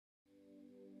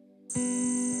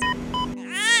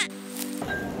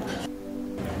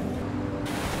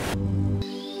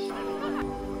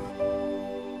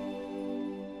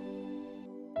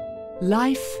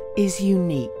Life is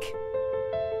unique.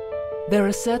 There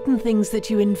are certain things that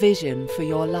you envision for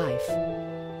your life,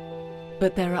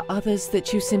 but there are others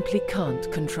that you simply can't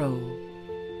control.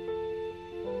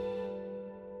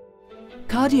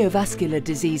 Cardiovascular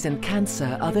disease and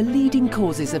cancer are the leading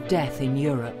causes of death in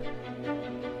Europe.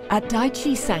 At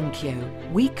Daiichi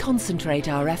Sankyo, we concentrate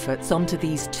our efforts onto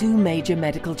these two major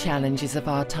medical challenges of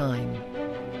our time,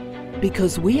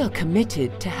 because we are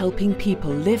committed to helping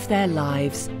people live their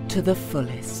lives to the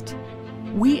fullest.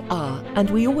 We are, and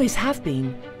we always have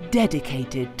been,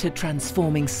 dedicated to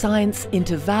transforming science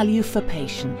into value for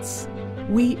patients.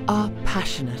 We are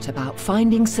passionate about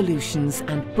finding solutions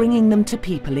and bringing them to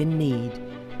people in need,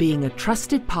 being a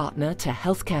trusted partner to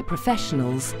healthcare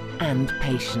professionals and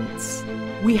patients.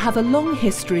 We have a long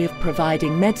history of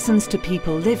providing medicines to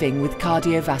people living with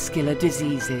cardiovascular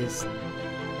diseases.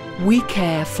 We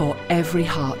care for every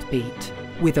heartbeat.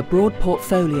 With a broad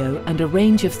portfolio and a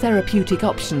range of therapeutic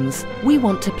options, we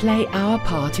want to play our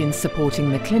part in supporting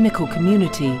the clinical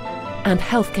community and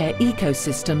healthcare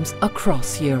ecosystems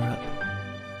across Europe.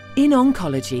 In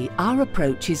oncology, our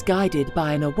approach is guided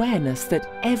by an awareness that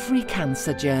every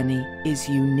cancer journey is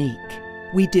unique.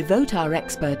 We devote our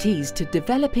expertise to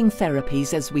developing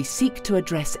therapies as we seek to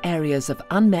address areas of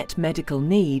unmet medical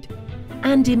need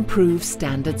and improve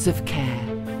standards of care.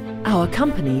 Our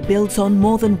company builds on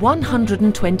more than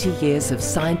 120 years of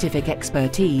scientific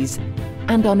expertise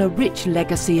and on a rich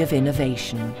legacy of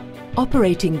innovation.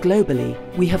 Operating globally,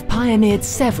 we have pioneered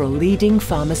several leading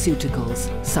pharmaceuticals,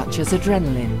 such as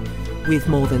adrenaline. With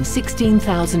more than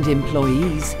 16,000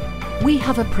 employees, we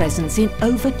have a presence in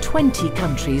over 20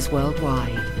 countries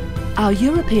worldwide. Our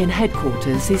European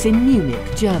headquarters is in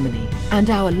Munich, Germany, and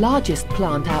our largest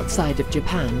plant outside of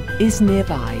Japan is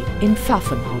nearby in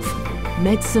Pfaffenhofen.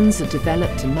 Medicines are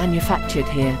developed and manufactured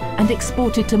here and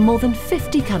exported to more than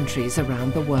 50 countries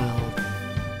around the world.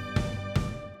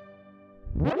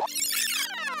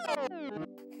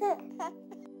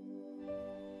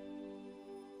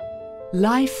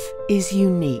 Life is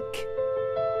unique.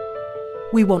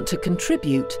 We want to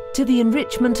contribute to the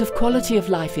enrichment of quality of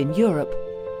life in Europe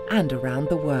and around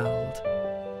the world.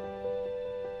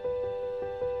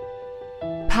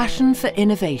 Passion for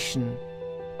innovation.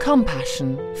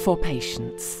 Compassion for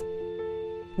patients.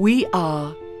 We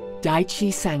are Daiichi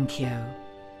Sankyo.